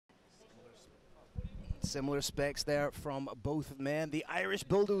Similar specs there from both men. The Irish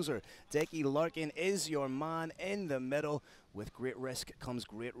bulldozer, Decky Larkin, is your man in the middle. With great risk comes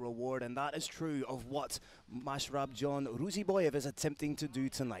great reward, and that is true of what Mashrabjon Ruziboev is attempting to do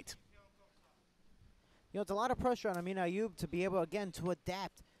tonight. You know, it's a lot of pressure on Amin Ayoub to be able, again, to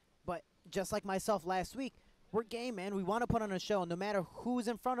adapt. But just like myself last week, we're game, man. We want to put on a show. No matter who's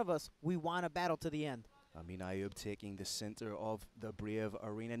in front of us, we want to battle to the end. Amin Ayoub taking the center of the Brave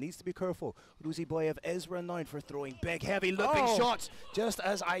arena. Needs to be careful. Ruziboev is renowned for throwing big, heavy, looping shots, just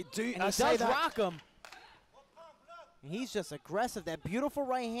as I do. And he does rock him. And he's just aggressive. That beautiful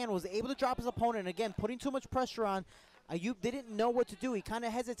right hand was able to drop his opponent. And again, putting too much pressure on. Ayoub didn't know what to do. He kind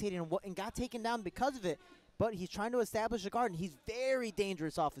of hesitated and got taken down because of it. But he's trying to establish a guard, and he's very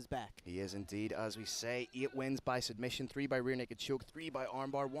dangerous off his back. He is indeed, as we say. 8 wins by submission, 3 by rear naked choke, 3 by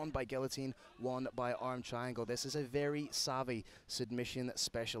armbar, 1 by guillotine, 1 by arm triangle. This is a very savvy submission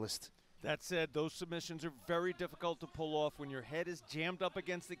specialist. That said, those submissions are very difficult to pull off when your head is jammed up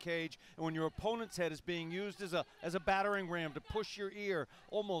against the cage and when your opponent's head is being used as a battering ram to push your ear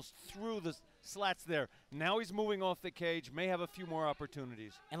almost through the slats there. Now he's moving off the cage, may have a few more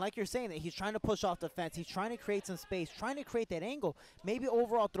opportunities. And like you're saying, that he's trying to push off the fence. He's trying to create some space, trying to create that angle. Maybe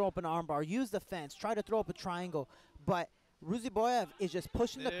overall throw up an armbar, use the fence, try to throw up a triangle. But Ruziboev is just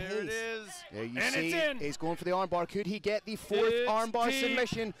pushing the pace. There it is. There you and see, it's in. He's going for the armbar. Could he get the 4th armbar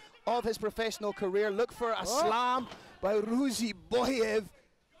submission of his professional career? Look for a slam by Ruziboev.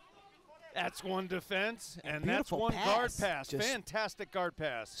 That's one defense, and that's one guard pass. Just fantastic guard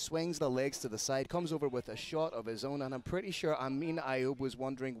pass. Swings the legs to the side, comes over with a shot of his own, and I'm pretty sure Amin Ayoub was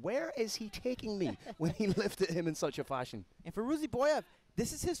wondering, where is he taking me when he lifted him in such a fashion? And for Ruziboev,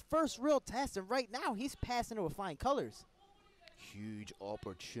 this is his first real test, and right now he's passing it with flying colors. Huge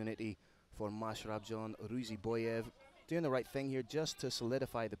opportunity for Mashrabjon Ruziboev. Doing the right thing here just to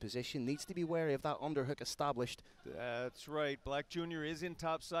solidify the position. Needs to be wary of that underhook established. That's right. Black Jr. is in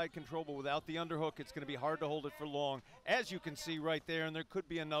top side control, but without the underhook, it's going to be hard to hold it for long, as you can see right there, and there could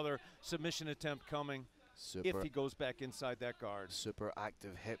be another submission attempt coming if he goes back inside that guard. Super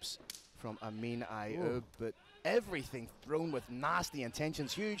active hips from Amin Ayoub, but everything thrown with nasty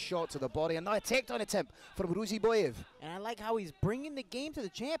intentions. Huge shot to the body, and now a takedown attempt from Ruziboev. And I like how he's bringing the game to the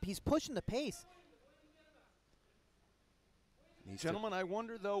champ. He's pushing the pace. Gentlemen, I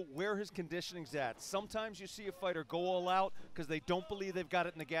wonder, though, where his conditioning's at. Sometimes you see a fighter go all out because they don't believe they've got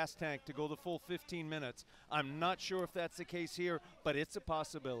it in the gas tank to go the full 15 minutes. I'm not sure if that's the case here, but it's a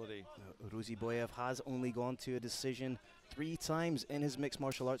possibility. Ruziboev has only gone to a decision 3 times in his mixed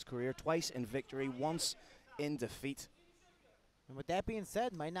martial arts career, twice in victory, once in defeat. And with that being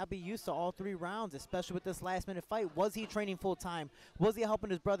said, might not be used to all 3 rounds, especially with this last-minute fight. Was he training full-time? Was he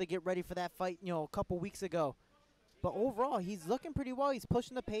helping his brother get ready for that fight, a couple weeks ago? But overall, he's looking pretty well. He's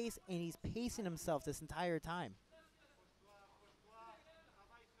pushing the pace, and he's pacing himself this entire time.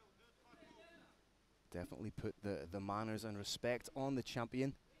 Definitely put the manners and respect on the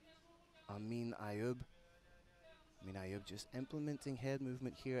champion, Amin Ayoub. Amin Ayoub just implementing head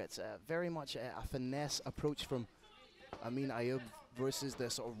movement here. It's very much a finesse approach from Amin Ayoub versus the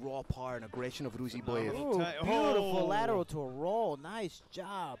sort of raw power and aggression of Ruziboev. Beautiful lateral to a roll. Nice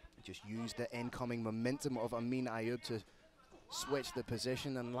job. Just use the incoming momentum of Amin Ayoub to switch the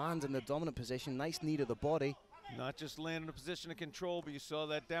position and land in the dominant position. Nice knee to the body. Not just land in a position of control, but you saw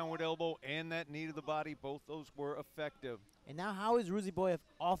that downward elbow and that knee to the body. Both those were effective. And now how is Ruziboev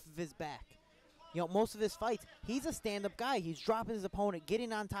off of his back? Most of his fights, he's a stand-up guy. He's dropping his opponent,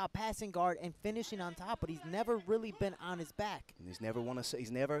 getting on top, passing guard, and finishing on top, but he's never really been on his back. And he's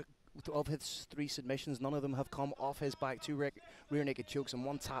never, of his 3 submissions, none of them have come off his back. 2 rear naked chokes and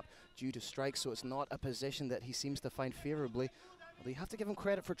 1 tap due to strikes, so it's not a position that he seems to find favorably. Although you have to give him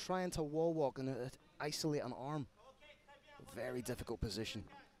credit for trying to wall walk and isolate an arm. A very difficult position.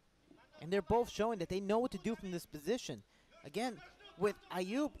 And they're both showing that they know what to do from this position. Again, with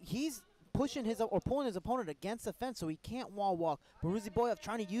Ayoub, he's pushing pulling his opponent against the fence so he can't wall walk. But Ruziboev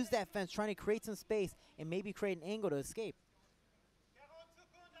trying to use that fence, trying to create some space and maybe create an angle to escape.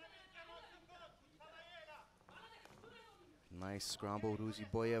 Nice scramble.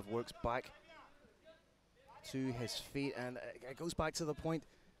 Ruziboev works back to his feet, and it goes back to the point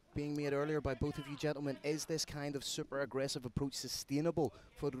being made earlier by both of you gentlemen. Is this kind of super aggressive approach sustainable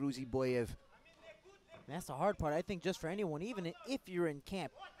for Ruziboev? And that's the hard part, I think, just for anyone, even if you're in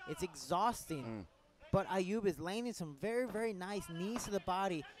camp. It's exhausting. But Ayoub is landing some very, very nice knees to the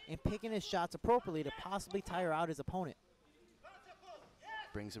body and picking his shots appropriately to possibly tire out his opponent.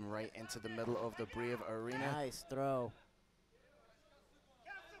 Brings him right into the middle of the Brave arena. Nice throw.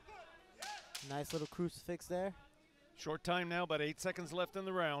 Nice little crucifix there. Short time now, about 8 seconds left in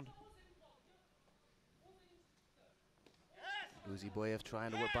the round. Ruziboev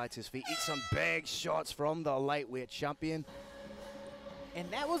trying to work back to his feet. Eats some big shots from the lightweight champion. And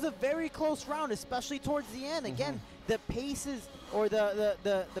that was a very close round, especially towards the end. Again, the paces, or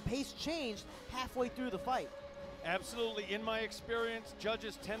the pace changed halfway through the fight. Absolutely. In my experience,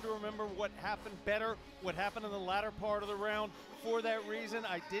 judges tend to remember what happened better, what happened in the latter part of the round. For that reason,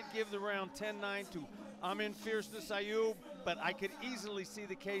 I did give the round 10-9 to Amin Ayoub, but I could easily see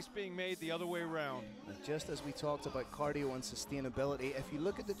the case being made the other way around. And just as we talked about cardio and sustainability, if you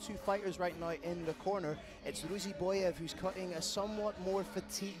look at the two fighters right now in the corner, it's Ruziboev who's cutting a somewhat more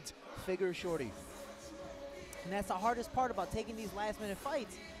fatigued figure, Shorty. And that's the hardest part about taking these last-minute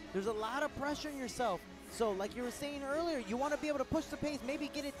fights. There's a lot of pressure on yourself. So, like you were saying earlier, you want to be able to push the pace, maybe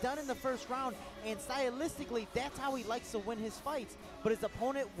get it done in the first round, and stylistically, that's how he likes to win his fights. But his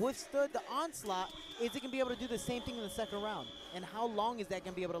opponent withstood the onslaught. Is he going to be able to do the same thing in the second round? And how long is that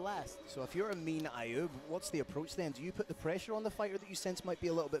going to be able to last? So if you're Amin Ayoub, what's the approach then? Do you put the pressure on the fighter that you sense might be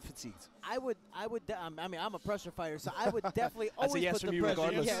a little bit fatigued? I mean, I'm a pressure fighter, so I would definitely always yes put from the you pressure.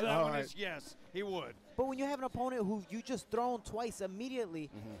 regardless. Yeah. That one is yes, he would. But when you have an opponent who you just thrown twice immediately,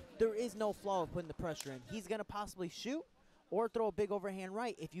 there is no flaw of putting the pressure in. He's going to possibly shoot or throw a big overhand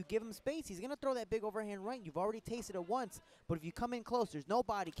right. If you give him space, he's going to throw that big overhand right. You've already tasted it once, but if you come in close, there's no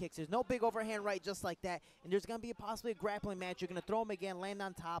body kicks, there's no big overhand right just like that, and there's going to be possibly a grappling match. You're going to throw him again, land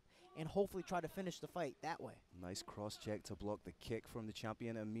on top, and hopefully try to finish the fight that way. Nice cross check to block the kick from the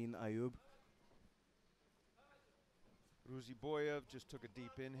champion, Amin Ayoub. Ruziboev just took a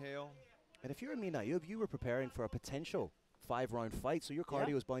deep inhale. And if you're Amin Ayoub, you were preparing for a potential 5-round fight, so your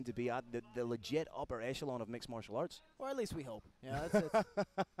cardio is bound to be at the legit upper echelon of mixed martial arts. Or at least we hope. Yeah, that's it.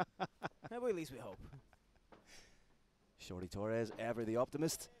 At least we hope. Shorty Torres, ever the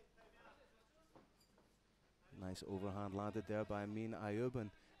optimist. Nice overhand landed there by Amin Ayoub, and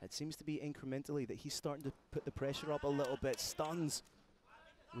it seems to be incrementally that he's starting to put the pressure up a little bit. Stuns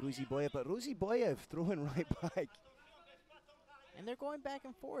Ruziboev, but Ruziboev throwing right back. And they're going back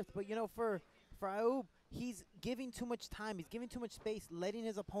and forth. But, you know, for Ayoub, he's giving too much time. He's giving too much space, letting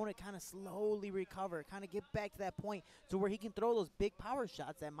his opponent kind of slowly recover, kind of get back to that point to where he can throw those big power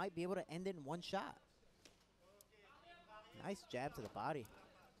shots that might be able to end it in one shot. Nice jab to the body.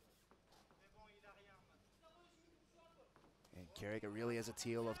 And Carrick, it really is a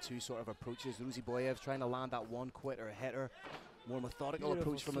tale of two sort of approaches. Ruziboev trying to land that one quitter hitter. More methodical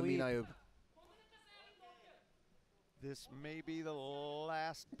approach from Amin Ayoub. This may be the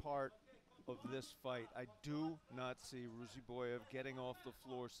last part of this fight. I do not see Ruziboev getting off the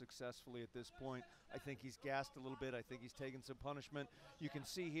floor successfully at this point. I think he's gassed a little bit. I think he's taken some punishment. You can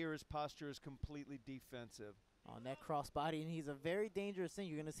see here his posture is completely defensive. On that crossbody, and he's a very dangerous thing.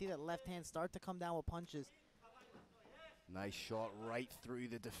 You're going to see that left hand start to come down with punches. Nice shot right through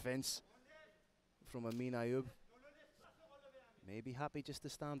the defense from Amin Ayoub. Maybe happy just to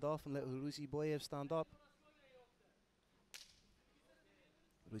stand off and let Ruziboev stand up.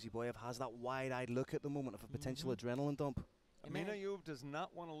 Ruziboev has that wide-eyed look at the moment of a potential adrenaline dump. Amin Ayoub does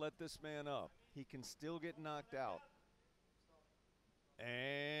not want to let this man up. He can still get knocked out.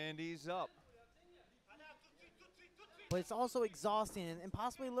 And he's up. But it's also exhausting and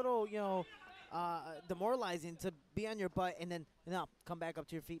possibly a little, you know, demoralizing to be on your butt and then, no, come back up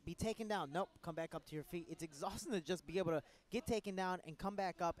to your feet, be taken down. Nope, come back up to your feet. It's exhausting to just be able to get taken down and come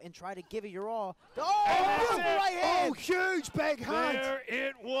back up and try to give it your all. Oh, beautiful right hand! Oh, huge big hand! There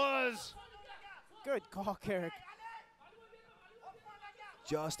it was. Good call, Carrick.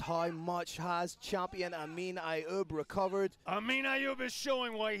 Just how much has champion Amin Ayoub recovered? Amin Ayoub is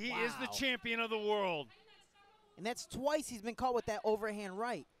showing why he is the champion of the world. And that's twice he's been caught with that overhand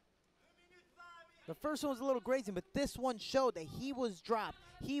right. The first one was a little grazing, but this one showed that he was dropped.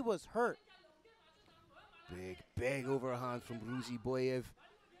 He was hurt. Big overhand from Ruziboev.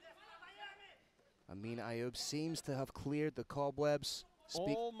 Amin Ayoub seems to have cleared the cobwebs.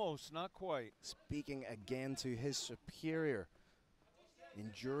 Almost, not quite. Speaking again to his superior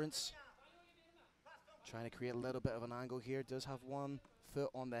endurance. Trying to create a little bit of an angle here. Does have one foot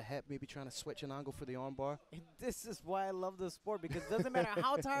on the hip, maybe trying to switch an angle for the armbar. And this is why I love this sport, because it doesn't matter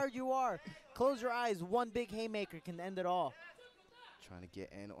how tired you are. Close your eyes, one big haymaker can end it all. Trying to get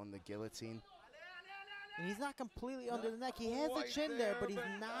in on the guillotine. And he's not completely under the neck. He has the chin there, but he's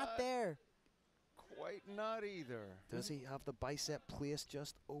not there. Quite not either. Does he have the bicep placed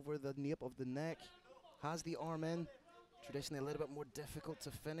just over the nape of the neck? Has the arm in. Traditionally a little bit more difficult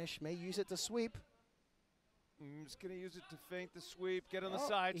to finish. May use it to sweep. He's going to use it to feint the sweep, get on the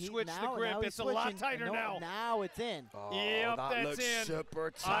side, He- switch now- the grip. now he's It's a lot switching. tighter No, now. Now it's in. Oh, Yep, that that's looks in. super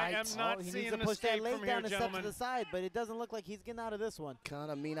I tight. am not He seeing needs to an push that escape leg from down here, and step to gentlemen. the side, but it doesn't look like he's getting out of this one.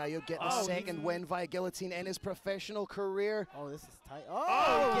 Can Amin Ayoub get the Oh, second win via guillotine in his professional career? Oh, this is tight.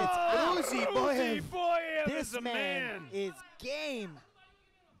 Oh, he gets out. Ruziboev. is This a man is game.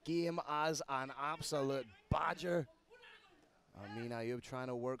 Game as an absolute badger. Amin Ayoub trying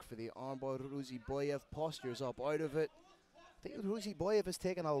to work for the armbar. Ruziboev postures up out of it. I think Ruziboev has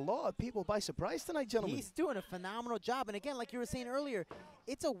taken a lot of people by surprise tonight, gentlemen. He's doing a phenomenal job. And again, like you were saying earlier,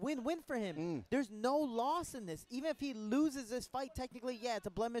 it's a win-win for him. There's no loss in this. Even if he loses this fight, technically, yeah, it's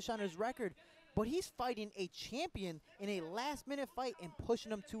a blemish on his record. But he's fighting a champion in a last-minute fight and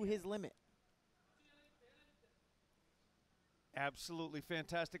pushing him to his limit. Absolutely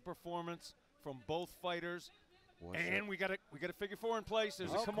fantastic performance from both fighters. What's And it? we got a figure four in place.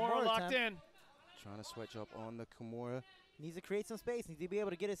 There's a Oh, Kimura Kimura locked time. in. Trying to switch up on the Kimura. Needs to create some space. Needs to be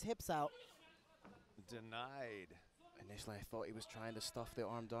able to get his hips out. Denied. Initially, I thought he was trying to stuff the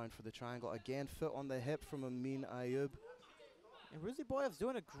arm down for the triangle. Again, foot on the hip from Amin Ayoub. And Ruziboev's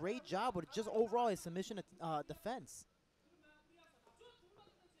doing a great job with just overall his submission defense.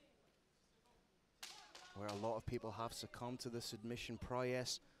 Where a lot of people have succumbed to the submission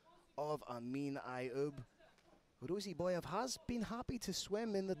prowess of Amin Ayoub. Ruziboev has been happy to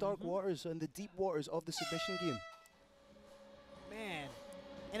swim in the dark waters and the deep waters of the submission game. Man.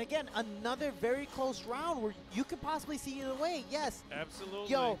 And again, another very close round where you could possibly see either way. Yes. Absolutely.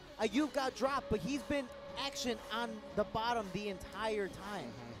 Yo, Ayoub got dropped, but he's been action on the bottom the entire time.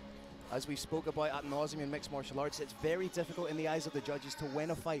 As we spoke about ad nauseum in mixed martial arts, it's very difficult in the eyes of the judges to win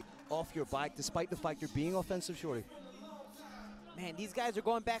a fight off your back, despite the fact you're being offensive, Shorty. Man, these guys are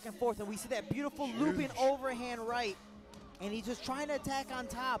going back and forth, and we see that beautiful looping overhand right, and he's just trying to attack on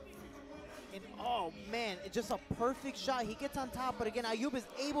top. And oh man, it's just a perfect shot. He gets on top, but again, Ayoub is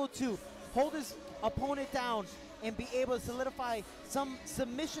able to hold his opponent down and be able to solidify some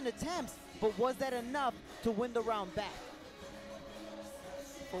submission attempts, but was that enough to win the round back?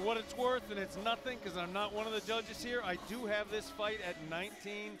 For what it's worth, and it's nothing because I'm not one of the judges here, I do have this fight at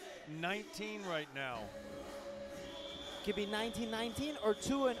 19-19 right now. Could be 19-19 or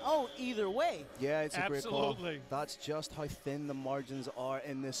 2-0 either way. Yeah, it's a great call. Absolutely. That's just how thin the margins are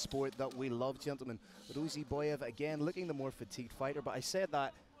in this sport that we love, gentlemen. Ruziboev, again, looking the more fatigued fighter, but I said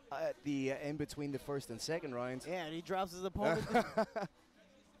that at the in between the first and second rounds. Yeah, and he drops his opponent.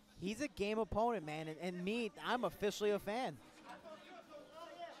 He's a game opponent, man, and me, I'm officially a fan.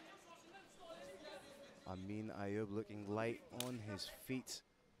 Amin Ayoub looking light on his feet.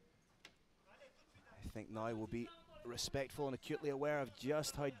 I think now will be respectful and acutely aware of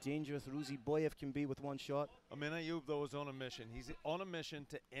just how dangerous Ruziboev can be with one shot. Amin Ayoub, though, is on a mission. He's on a mission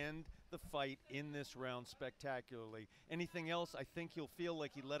to end the fight in this round spectacularly. Anything else, I think he'll feel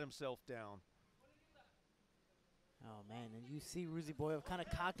like he let himself down. Oh man, and you see Ruziboev kind of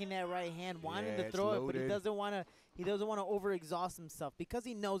cocking that right hand, wanting Yeah, to it's throw it, but he loaded. doesn't want to. He doesn't want to overexhaust himself because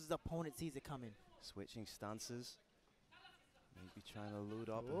he knows his opponent sees it coming. Switching stances. Maybe trying to load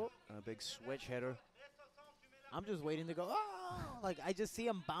up Oh. a big switch header. I'm just waiting to go. Oh, like I just see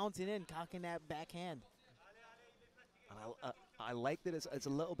him bouncing in, cocking that backhand. And I like that it's a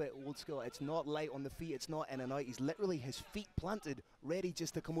little bit old school. It's not light on the feet. It's not in and out. He's literally his feet planted, ready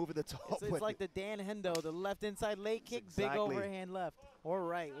just to come over the top. It's with like it. the Dan Hendo, the left inside leg kick, big exactly. overhand left or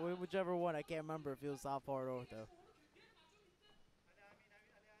right, whichever one. I can't remember if it was southpaw or ortho.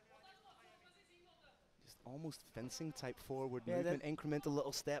 Just almost fencing type forward Yeah, movement, incremental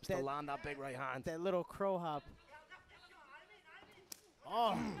little steps to that- land that big right hand. That little crow hop.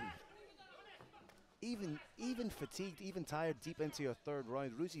 Oh. Even fatigued, even tired, deep into your third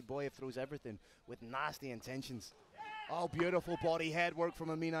round, Ruziboev throws everything with nasty intentions. Oh, beautiful body head work from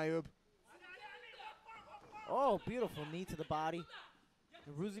Amin Ayoub. Oh, beautiful knee to the body.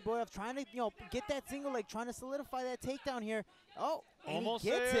 And Ruziboev trying to, get that single leg, trying to solidify that takedown here. Oh, and Almost he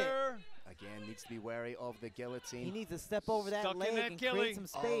gets there. it. Again, needs to be wary of the guillotine. He needs to step over that Stuck in leg that and ghillie. create some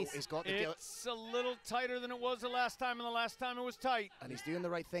space. Oh, he's got the guillotine. It's a little tighter than it was the last time, and the last time it was tight. And he's doing the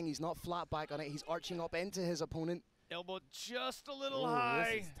right thing. He's not flat back on it. He's arching up into his opponent. Elbow just a little Ooh,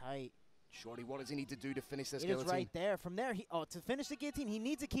 high. this is tight. Shorty, what does he need to do to finish this It is guillotine? right there. From there, to finish the guillotine, he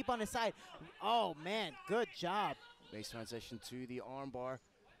needs to keep on his side. Oh, man, good job. Nice transition to the armbar.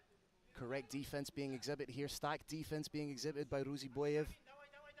 Correct defense being exhibited here. Stacked defense being exhibited by Ruziboev.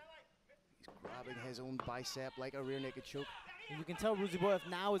 He's grabbing his own bicep like a rear naked choke. And you can tell Ruziboev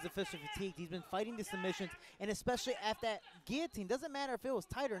now is officially fatigued. He's been fighting the submissions, and especially after that guillotine, doesn't matter if it was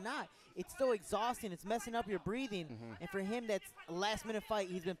tight or not, it's still exhausting. It's messing up your breathing. And for him, that's a last-minute fight.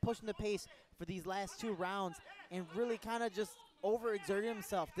 He's been pushing the pace for these last 2 rounds and really kind of just overexerting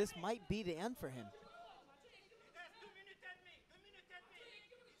himself. This might be the end for him.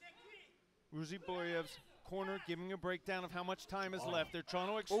 Ruziboev's corner giving a breakdown of how much time is left. They're trying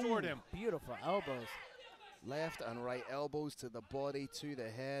to extort him. Beautiful elbows. Left and right elbows to the body, to the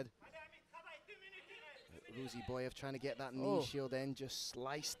head. Ruziboev trying to get that knee shield in, just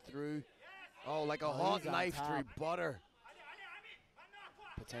sliced through. Oh, like a hot knife through butter.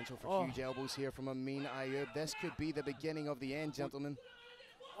 Potential for huge elbows here from Amin Ayoub. This could be the beginning of the end, gentlemen.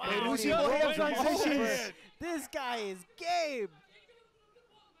 Wow, Ruziboev transitions. This guy is game.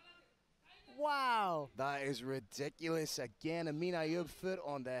 Wow. That is ridiculous. Again, Amin Ayoub, foot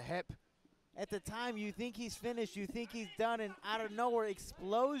on the hip. At the time, you think he's finished, you think he's done, and out of nowhere,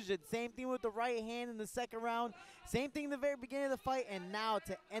 explosion. Same thing with the right hand in the second round. Same thing in the very beginning of the fight, and now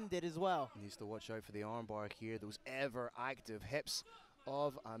to end it as well. He needs to watch out for the armbar here. Those ever active hips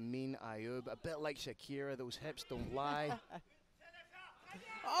of Amin Ayoub. A bit like Shakira, those hips don't lie.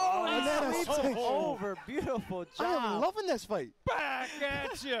 And then he sweeps over. Beautiful job. I am loving this fight. Back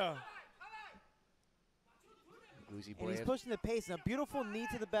at you. And he's pushing the pace. A beautiful knee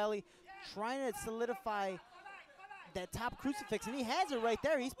to the belly, trying to solidify that top crucifix, and he has it right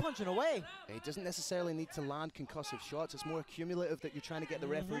there. He's punching away. He doesn't necessarily need to land concussive shots. It's more cumulative that you're trying to get the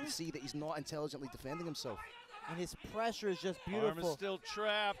referee to see that he's not intelligently defending himself. And his pressure is just beautiful. Arm is still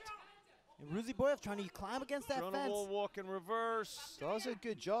trapped. And Ruziboev trying to climb against that Trying fence. to walk in reverse. Does a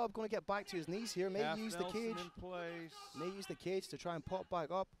good job. Going to get back to his knees here. May use the cage. In place. May use the cage to try and pop back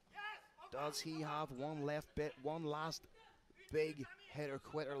up. Does he have one last big hitter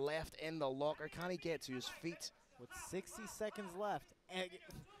quitter left in the locker? Can he get to his feet? With 60 seconds left. And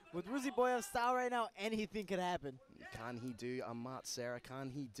with Ruziboev's style right now, anything could happen. Can he do a Matt Serra?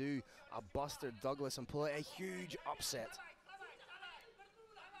 Can he do a Buster Douglas and pull out a huge upset?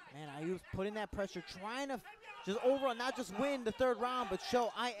 Man, Ayoub's putting that pressure, trying to just overall not just win the 3rd round, but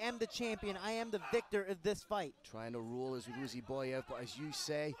show I am the champion, I am the victor of this fight. Trying to roll as Ruziboev, but as you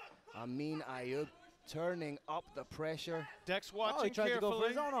say, Amin Ayoub turning up the pressure. Dex watching he tried carefully. to go for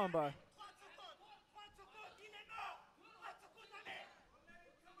his own armbar.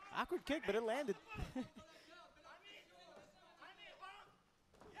 Awkward kick, but it landed.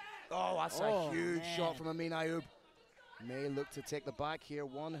 Oh, that's a huge man. shot from Amin Ayoub. May look to take the back here.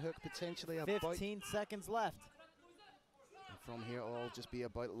 One hook potentially. 15 seconds left. And from here, all just be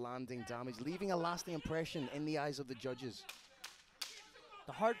about landing damage, leaving a lasting impression in the eyes of the judges.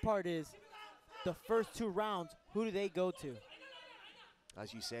 The hard part is the first 2 rounds, who do they go to?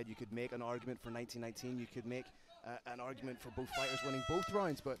 As you said, you could make an argument for 1919. You could make an argument for both fighters winning both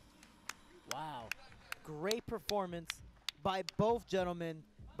rounds, but wow. Great performance by both gentlemen,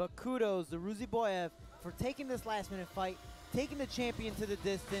 but kudos to Ruziboev for taking this last-minute fight, taking the champion to the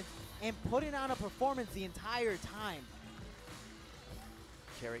distance, and putting on a performance the entire time.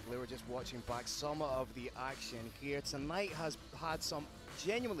 Carrick, we were just watching back some of the action here. Tonight has had some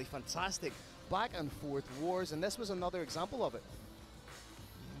genuinely fantastic back-and-forth wars, and this was another example of it.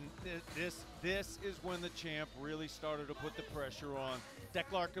 This is when the champ really started to put the pressure on.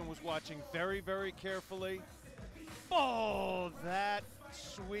 Deck Larkin was watching very, very carefully. Oh, that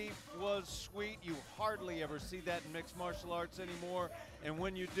sweep was sweet. You hardly ever see that in mixed martial arts anymore. And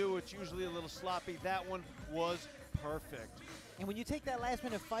when you do, it's usually a little sloppy. That one was perfect. And when you take that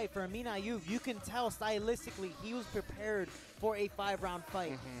last-minute fight for Amin Ayoub, you can tell stylistically he was prepared for a 5-round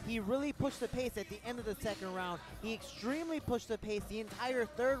fight. He really pushed the pace at the end of the 2nd round. He extremely pushed the pace the entire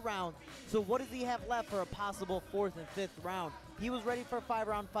 3rd round. So what does he have left for a possible 4th and 5th round? He was ready for a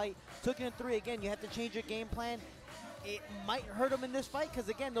 5-round fight, took it in 3. Again, you have to change your game plan. It might hurt him in this fight because,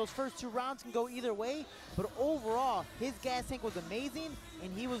 again, those first 2 rounds can go either way. But overall, his gas tank was amazing,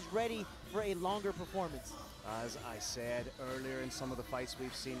 and he was ready for a longer performance. As I said earlier in some of the fights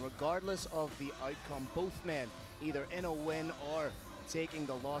we've seen, regardless of the outcome, both men, either in a win or taking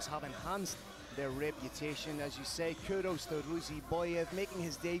the loss, have enhanced their reputation. As you say, kudos to Ruziboev, making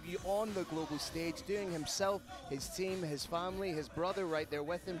his debut on the global stage, doing himself, his team, his family, his brother right there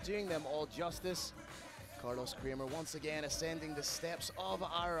with him, doing them all justice. Carlos Kramer once again ascending the steps of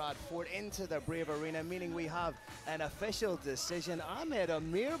Arad Fort into the Brave Arena, meaning we have an official decision. Ahmed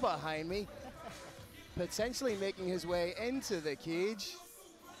Amir behind me, potentially making his way into the cage.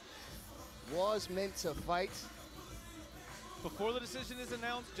 Was meant to fight. Before the decision is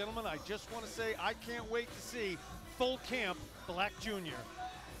announced, gentlemen, I just want to say I can't wait to see full camp Black Jr.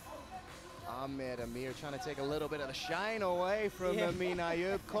 Ahmed Amir trying to take a little bit of the shine away from Amin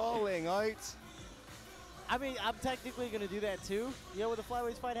Ayoub, calling out. I mean, I'm technically going to do that too, you know, when the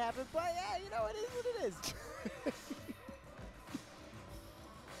flyweights fight happened, but yeah, you know, it is what it is.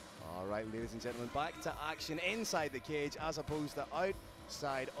 All right, ladies and gentlemen, back to action inside the cage as opposed to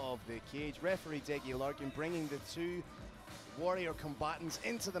outside of the cage. Referee Dickie Larkin bringing the two warrior combatants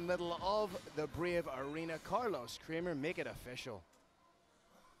into the middle of the Brave arena. Carlos Kramer, make it official.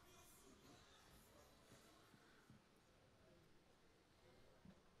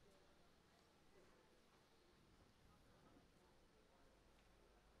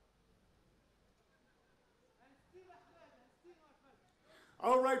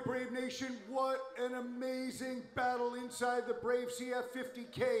 All right, Brave Nation, what an amazing battle inside the Brave CF 50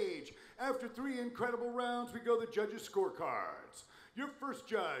 cage. After 3 incredible rounds, we go the judges' scorecards. Your first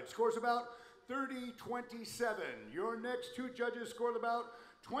judge scores about 30-27. Your next 2 judges scored about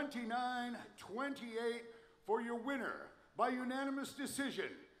 29-28 for your winner by unanimous decision.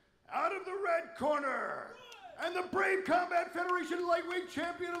 Out of the red corner, and the Brave Combat Federation Lightweight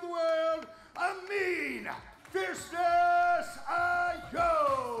Champion of the World, Amin Fierceness